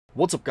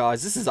What's up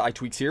guys, this is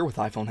iTweaks here with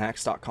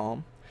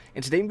iPhoneHacks.com,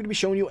 and today I'm going to be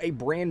showing you a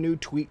brand new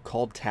tweak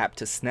called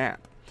TapToSnap.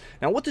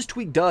 Now what this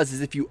tweak does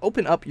is if you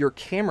open up your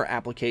camera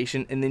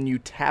application and then you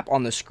tap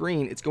on the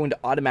screen, it's going to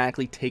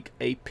automatically take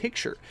a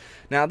picture.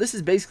 Now this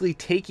is basically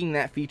taking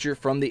that feature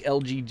from the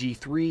LG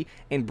G3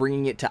 and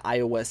bringing it to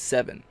iOS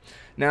 7.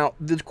 Now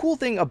the cool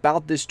thing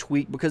about this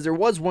tweak, because there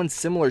was one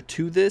similar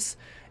to this,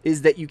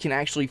 is that you can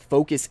actually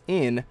focus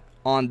in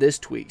on this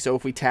tweak. So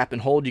if we tap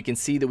and hold, you can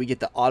see that we get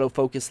the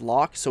autofocus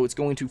lock, so it's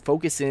going to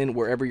focus in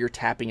wherever you're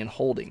tapping and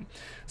holding.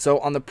 So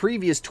on the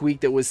previous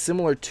tweak that was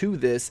similar to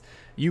this,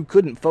 you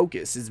couldn't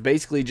focus. It's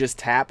basically just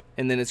tap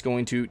and then it's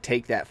going to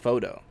take that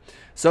photo.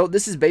 So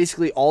this is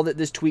basically all that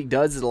this tweak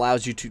does. It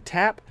allows you to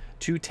tap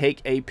to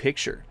take a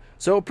picture.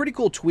 So a pretty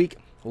cool tweak.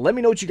 Let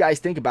me know what you guys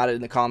think about it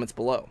in the comments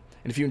below.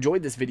 And if you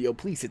enjoyed this video,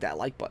 please hit that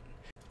like button.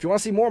 If you want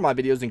to see more of my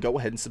videos, then go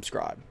ahead and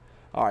subscribe.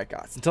 Alright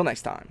guys, until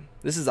next time,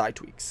 this is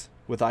iTweaks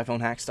with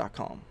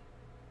iPhoneHacks.com.